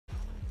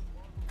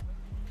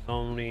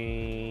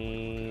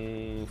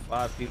Only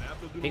 5 people.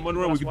 After the money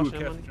run, we can do a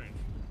cash change.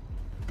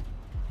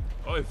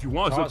 Oh, if you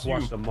want, Charles it's up to you.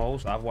 watched the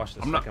most. I've watched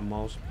the second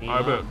most.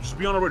 I bet. Just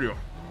be on the radio. All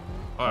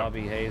right.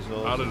 Bobby,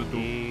 Hazel,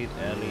 Speed,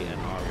 Ellie,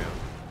 and Aria.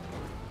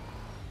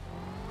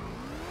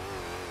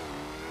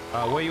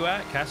 Where you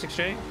at? Cash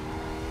exchange?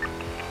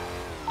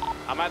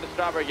 I'm at the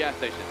Strawberry gas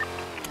station.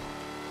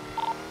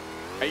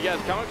 Are you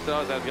guys coming? So I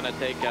was gonna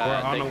take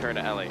her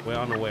to Ellie. We're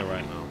on the way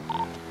right now.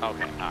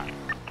 Okay, all right.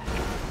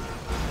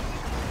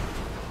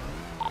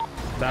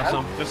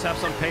 Just have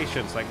some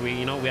patience. Like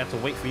we have to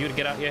wait for you to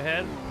get out your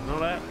head. You know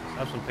that? Just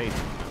have some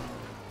patience.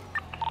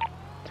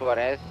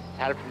 Suarez,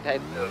 help from the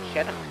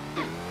shadow.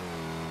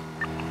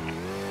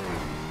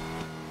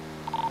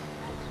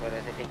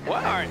 Suarez, I think.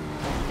 What are you?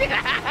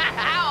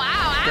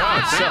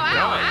 God,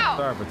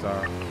 sorry,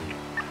 Batar.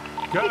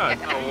 God.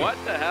 What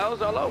the hell,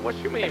 Zolo? What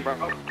you mean, bro?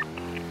 Alright,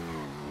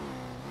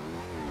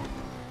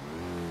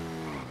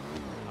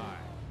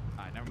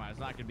 never mind. It's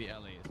not gonna be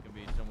Ellie. It's gonna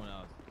be someone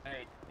else.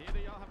 Hey, either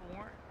y'all have a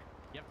warrant?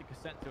 You have to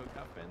consent to a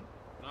cuffing.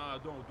 Nah,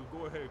 don't.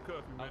 Go ahead,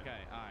 cuff him, man.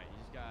 Okay, alright. You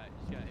just got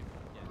cuff him.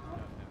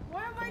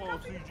 Why am I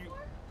cuffing him for?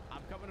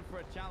 I'm coming for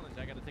a challenge.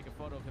 I gotta take a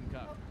photo of him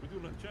cuffed. We're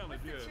doing a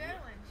challenge, What's the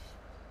challenge?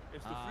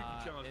 It's the freaky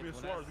challenge. Me and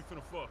Suarez, we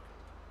finna fuck.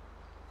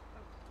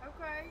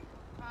 Okay.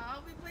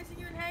 I'll be placing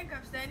you in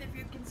handcuffs then, if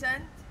you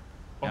consent.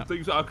 Oh, yep.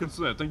 Thank you. I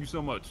consent. Thank you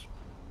so much.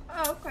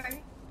 Oh,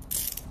 okay.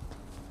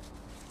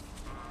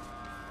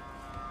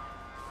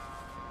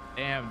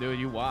 Damn, dude,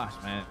 you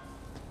washed, man.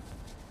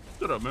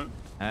 Shut up, man.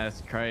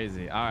 That's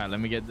crazy. All right, let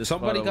me get this.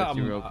 Somebody photo got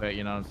with you real quick.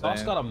 You know what I'm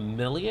saying? Boss got $1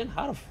 million?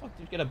 How the fuck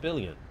did you get $1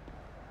 billion?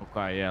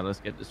 Okay, yeah, let's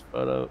get this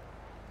photo.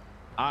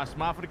 All right,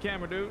 smile for the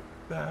camera, dude.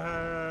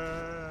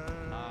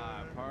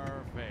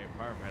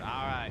 Perfect.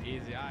 All right,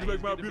 easy. All right, you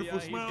like my beautiful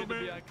smile,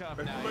 man? You like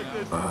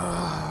this?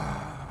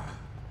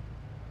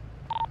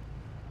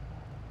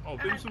 Oh,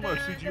 thank you so much,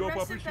 CGO. I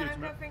appreciate it,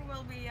 man. The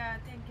will be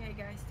 10K,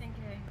 guys.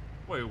 10K.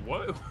 Wait,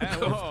 what? Hey,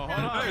 hold on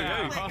now.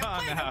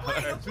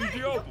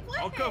 CGO,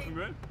 I'll cuff him,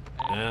 man.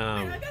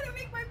 I gotta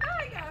make my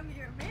bag out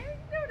here, man.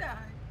 You know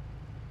that.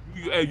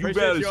 Hey, you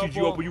valid,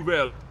 CGO, but you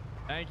valid.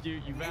 Thank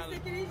you. You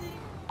valid. Take it easy.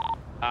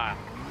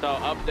 So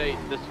update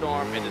the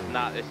storm.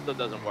 It still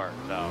doesn't work.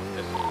 So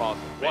this is false.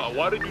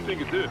 Why did you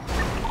think it did?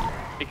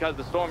 because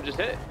the storm just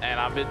hit, and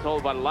I've been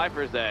told by the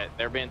lifers that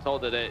they're being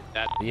told that it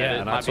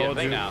might be a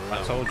thing now. So.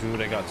 I told you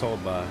they got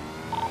told by.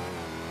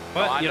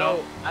 But I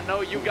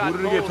know you got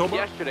told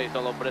yesterday,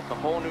 Zolo, but it's a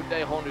whole new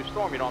day, whole new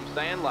storm. You know what I'm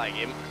saying? Like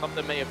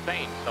something may have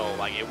changed, so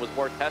like it was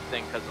worth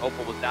testing because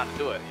Opal was down to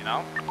do it. You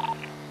know?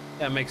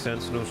 That makes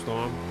sense. No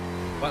storm,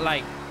 but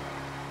like,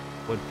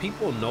 would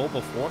people know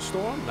before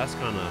storm? That's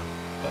kind of.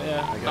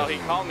 Yeah. I guess. No, he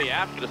called me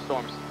after the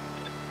storm.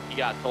 He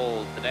got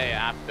told today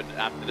after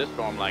this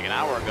storm, like an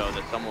hour ago,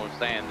 that someone was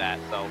saying that.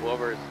 So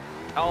whoever's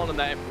telling him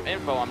that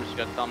info, I'm just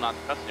gonna tell him not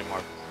to trust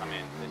anymore. I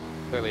mean,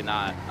 it's clearly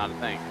not a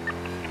thing.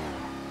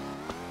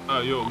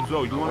 Yo,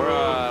 Zo, you want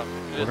to?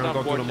 It's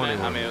unfortunate.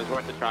 I mean, it was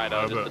worth a try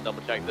though, just to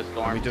double check the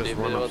storm. We just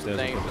run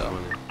upstairs.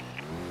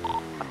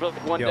 I feel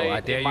like one day I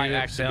dare might you to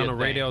actually say on the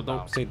radio. Thing,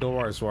 don't say don't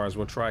worry, Suarez.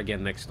 We'll try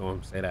again next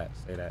storm. Say that.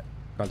 Say that.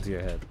 Gun to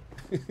your head.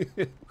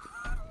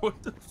 What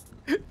the?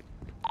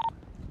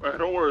 Alright,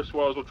 don't worry,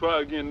 Suarez. We'll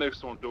try again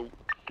next one, dude.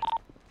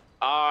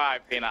 Alright,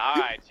 Pina.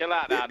 Alright, chill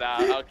out now,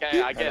 dog.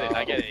 Okay, I get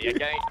it.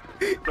 Okay?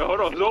 No, hold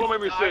on. Zolo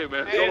made me say it,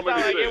 man. Zolo made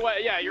me say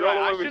it. Yeah, you're right.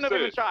 I shouldn't have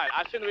even tried.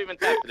 I shouldn't have even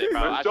tested it,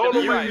 bro. Zolo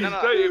made me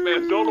say it,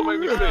 man. Zolo made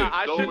me say it.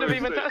 I shouldn't have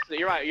even tested it.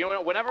 You're right. You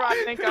know, whenever I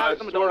think I have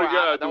something, don't worry.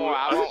 I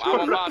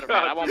won't bother,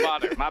 man. I won't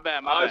bother. My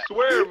bad. I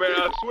swear, man.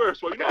 I swear.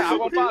 So, you know, I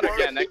won't bother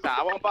again next time.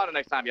 I won't bother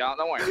next time, y'all.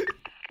 Don't worry.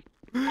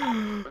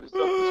 I'm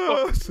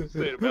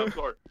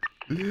sorry.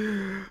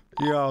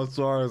 Yo,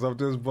 Suarez, I'm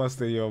just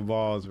busting your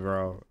balls,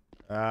 bro.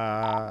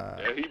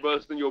 Yeah, he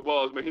busting your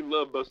balls, man. He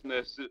love busting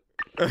that shit.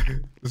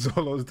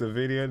 Zolo's the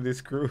video in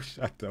this crew.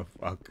 Shut the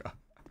fuck up.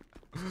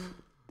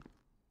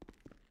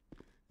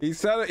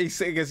 He's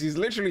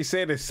literally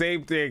saying the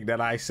same thing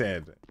that I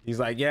said. He's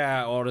like,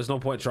 yeah, oh, there's no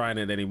point trying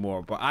it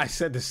anymore. But I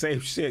said the same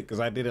shit because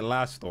I did it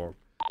last storm.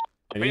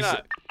 And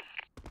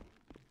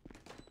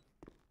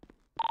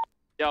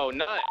Yo,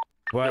 nut.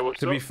 But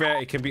to be fair,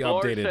 it can be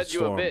updated. Said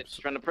you a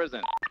bitch from the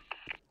prison.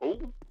 Oh.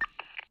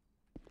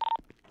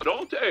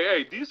 Don't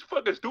hey, these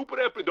fucking stupid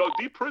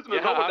these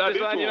prisoners know what that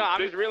is. I'm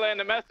just relaying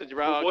the message,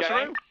 bro. What's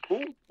your name?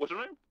 Who? What's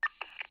your name?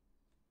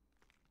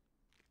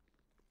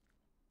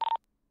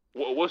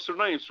 What's your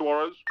name,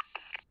 Suarez?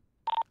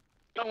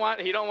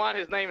 He don't want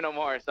his name no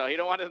more, so he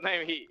don't want his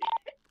name.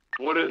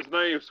 What is his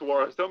name,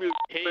 Suarez? Tell me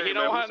his name, he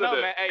don't want to know,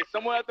 man. Hey,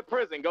 someone at the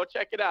prison, go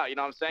check it out. You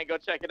know what I'm saying? Go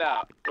check it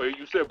out. Wait,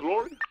 you said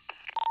Glory?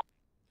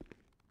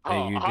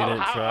 Hey, you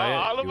didn't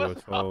try it? You were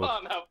told.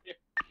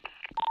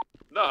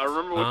 No, I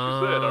remember what you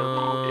said.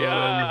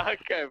 Yeah,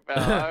 okay, pal.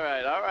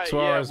 All right.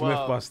 Suarez yeah,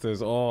 well,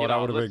 Mythbusters. Oh, that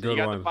would have been a good one.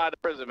 You got to find the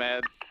prison,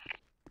 man.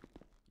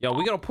 Yo,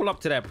 we gotta pull up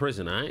to that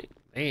prison, alright?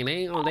 They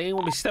ain't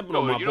gonna be stepping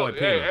on my boy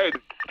Peter.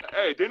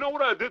 Hey, they know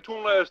what I did to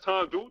him last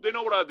time, dude. They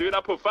know what I did.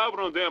 I put 5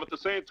 on them at the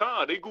same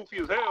time. They goofy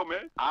as hell,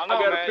 man. I don't know,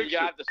 man. You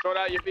have to sort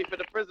out your beef at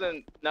the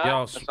prison. No,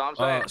 Yo, that's all I'm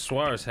saying.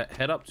 Suarez,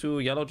 head up to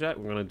Yellow Jack.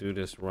 We're gonna do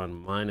this run,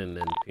 mine and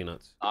then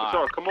Peanuts.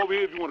 Sorry, come over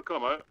here if you want to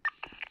come, all right?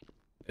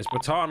 Is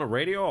Batar on the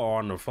radio or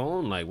on the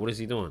phone? Like, what is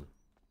he doing?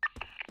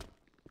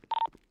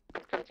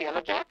 Come to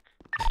Yellow Jack.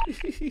 Does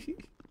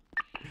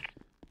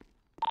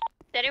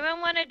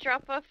anyone want to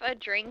drop off a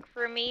drink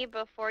for me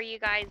before you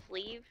guys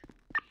leave?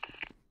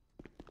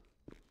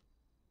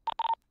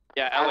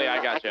 Yeah, Ellie,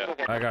 I got you.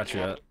 I got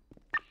you.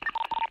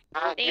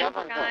 Thanks,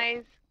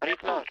 guys. Very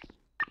close.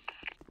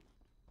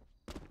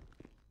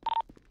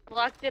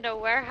 Locked in a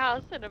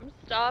warehouse and I'm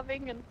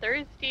starving and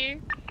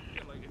thirsty.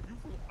 Yeah, like, if you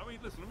from, I mean,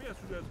 listen, let me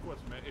ask you guys a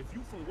question, man. If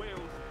you from Wales,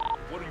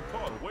 what are you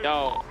called? Wales?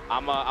 Yo,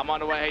 I'm on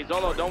the way. Hey,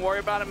 Zolo, don't worry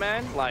about it,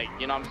 man. Like,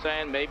 you know what I'm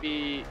saying?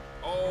 Maybe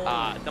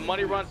the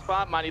money run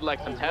spot might need like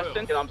some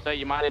testing. You know what I'm saying?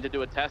 You might need to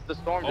do a test this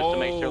storm just to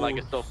make sure like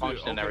it's still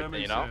functioning and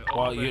everything, you know?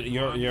 Well,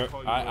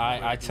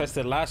 I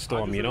tested last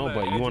storm, you know,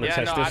 but you want to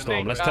test this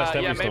storm. Let's test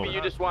every storm. Yeah, maybe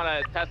you just want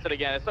to test it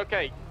again. It's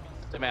okay.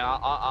 So, man,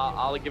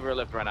 I'll give her a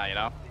lift right now, you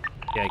know?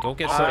 Yeah, go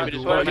get some. Maybe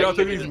just want to make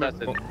sure it's Are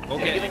tested.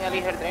 you giving Ellie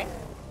her drink?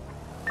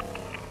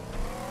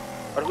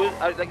 Or who's,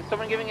 like, is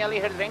someone giving Ellie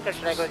her drink, or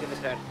should I go give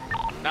it to her?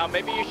 Now,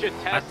 maybe you should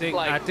test I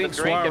like think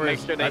the drink and make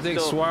Suarez. sure they I think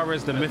still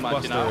Suarez, the as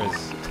much, Mythbuster, you know?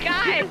 is.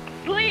 Guys,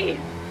 please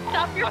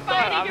stop your I'm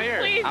fighting here.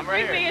 and please I'm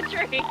right bring me a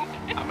drink.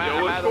 I'm Yo,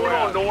 at what's the going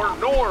on,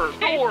 warehouse.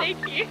 Nor? Okay,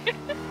 thank you.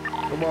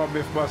 Come on,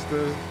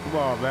 Mythbusters. Come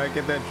on, man.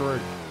 Get that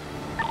drink.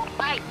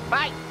 Fight!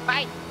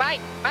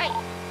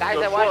 Guys,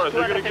 Yo, I watched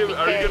Suarez, are you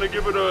 250K. gonna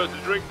give it the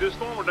drink this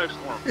storm or next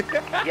storm?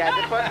 Yeah,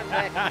 this one is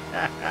next.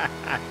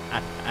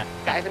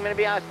 Guys, I'm gonna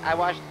be honest. I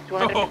watched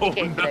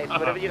 250K today, so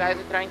whatever you guys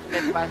are trying to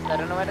miss bust, I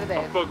don't know what it I'm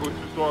is. fucking with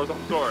you, Suarez.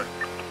 I'm sorry.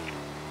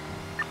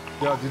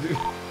 Yo, did you?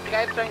 You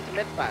guys trying to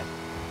myth bust?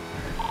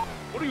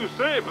 What are you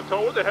saying,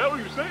 Pato? What the hell are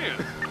you saying?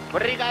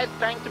 What are you guys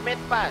trying to myth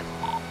bust?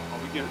 Oh,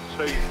 we getting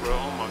chased, bro.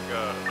 Oh my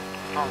god.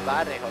 Oh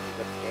God, I hope you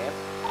go to jail.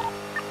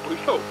 Well,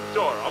 yo,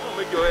 sorry. I'm gonna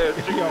make your ass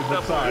chicken. Yo,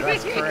 Batar,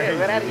 that's crazy.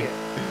 Get out of here.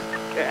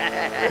 We're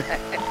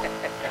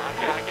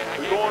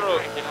going up.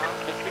 You know,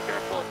 just be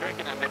careful of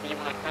drinking it. Maybe you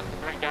want to test the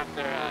drink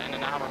after in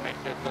an hour. Make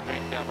sure it's the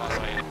drink all the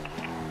way in.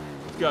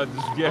 This guy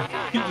just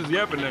he's just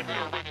yapping there.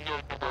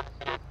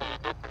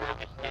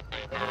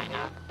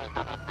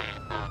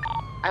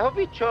 I hope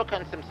you choke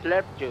on some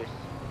slurp juice.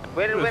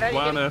 Where are This you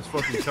blind getting? ass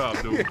fucking cop,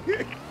 dude.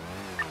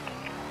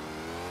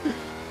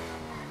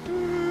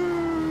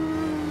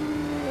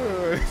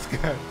 This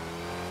guy.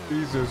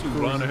 Jesus This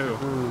blind as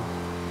Christ. hell.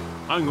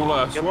 I ain't gonna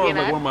lie, Yo, Suarez being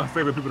like ass- one of my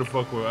favorite people to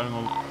fuck with. I ain't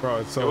gonna. Bro,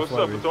 it's Yo, so what's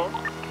funny. up, Patar?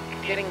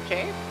 Getting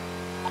chased?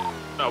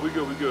 Nah, we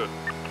good. We good.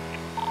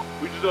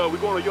 We just we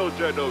going to Yellow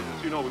Jack though. Just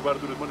so you know, we about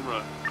to do this money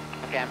run.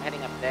 Okay, I'm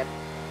heading up there.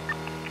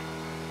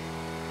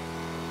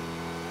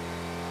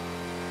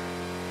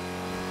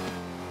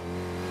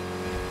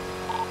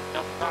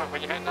 No, sorry,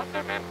 when you heading up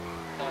there, man,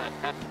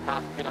 test the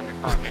top speed on your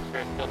car. Make sure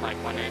it's still like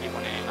 180,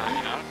 189,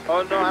 you know?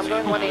 Oh no, I'm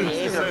going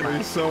 188 on mine.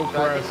 He's so So I think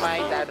pressed. my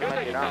dad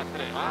might be wrong.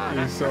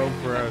 He's so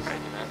pressed.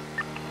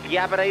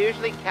 Yeah, but I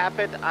usually cap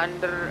it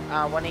under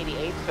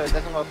 188 so it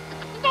doesn't go.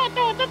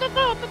 What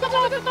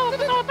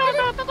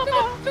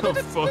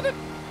the fuck?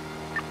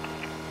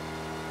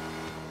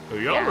 Yo,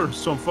 y'all Yeah. are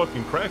some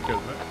fucking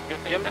crackheads, man. Good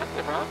thing you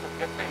tested, bro.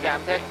 Good thing. Yeah,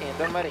 I'm testing it,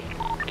 don't worry.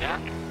 Yeah,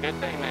 good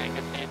thing, man.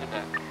 Good thing you did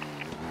that.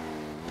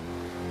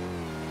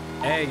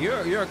 Hey,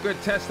 you're a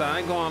good tester. I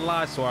ain't gonna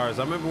lie, Suarez.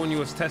 I remember when you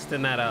was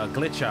testing that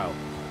glitch out.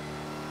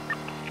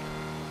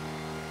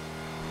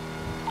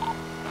 Oh,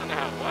 no,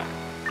 what?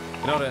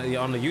 You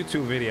know, on the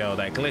YouTube video,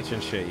 that glitch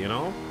and shit. You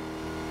know?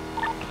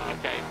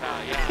 Okay, so,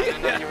 yeah, I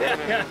didn't know you were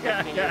living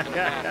 15 years in the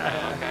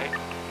past,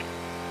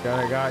 so,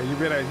 okay.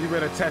 You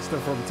been a tester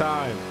from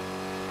time.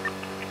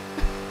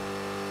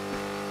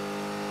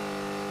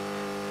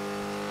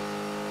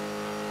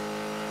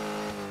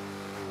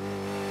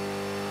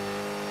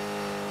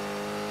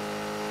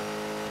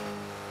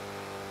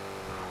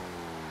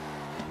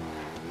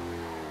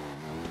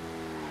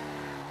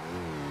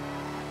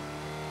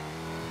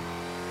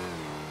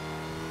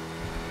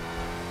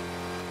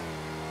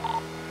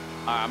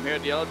 I'm here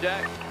at the Yellow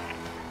Jack.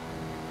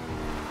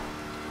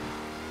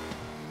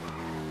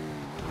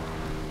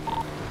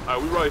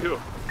 Alright, we right here.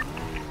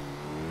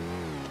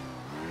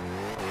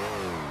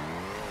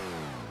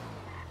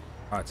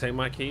 All right, take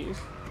my keys.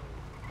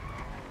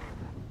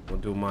 We'll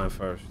do mine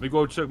first. Let me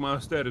go check my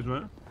status,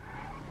 man.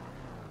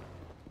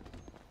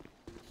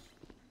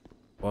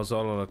 What's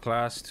all of the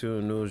class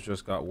 2 news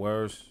just got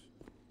worse.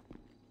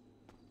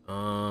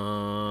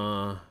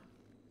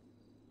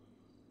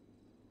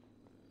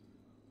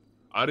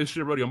 I this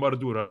shit ready. I'm about to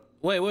do it.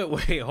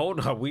 Wait, hold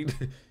up. We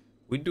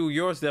do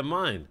yours then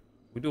mine.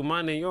 We do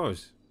mine then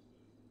yours.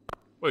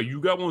 Wait, you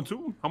got one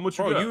too? How much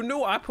you Bro, got? you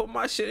knew I put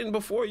my shit in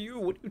before you.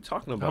 What are you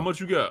talking about? How much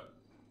you got?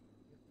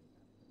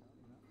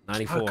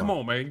 94. Come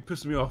on, man. You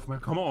pissing me off, man.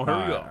 Come on,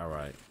 hurry up. All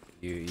right.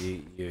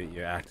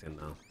 You're acting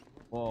now.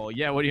 Well,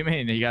 yeah. What do you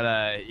mean? You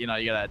gotta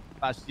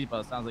flash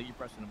seatbelt. Sounds like you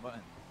pressing a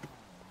button.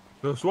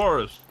 Yo,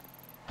 Suarez.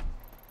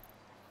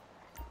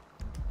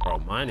 Bro,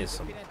 mine is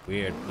some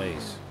weird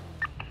place.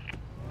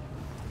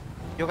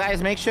 You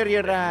guys make sure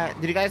you're,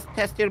 did you guys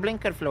test your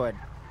blinker fluid?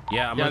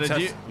 Yeah, I'm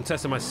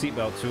testing my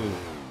seatbelt too.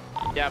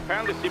 Yeah,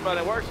 apparently seatbelt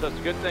didn't work, so it's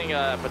a good thing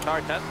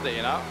Batar tested it,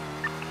 you know?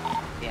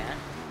 Yeah.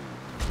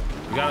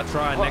 We gotta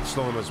try next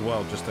storm as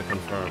well, just to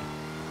confirm.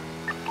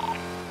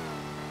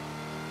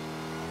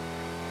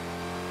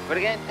 We're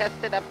gonna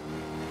test it up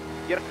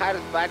your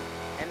car's back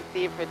and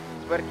see if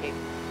it's working.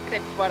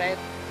 It's Suarez.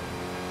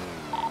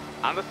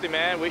 Honestly,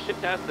 man, we should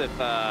test if,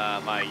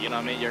 like, you know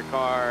what I mean, your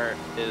car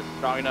is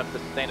strong enough to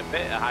sustain a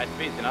fit at high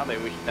speeds, you know?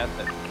 Maybe we should test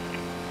it.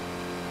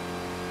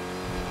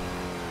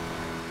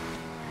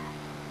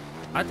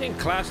 I think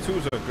class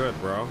 2s are good,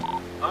 bro.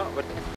 Oh, but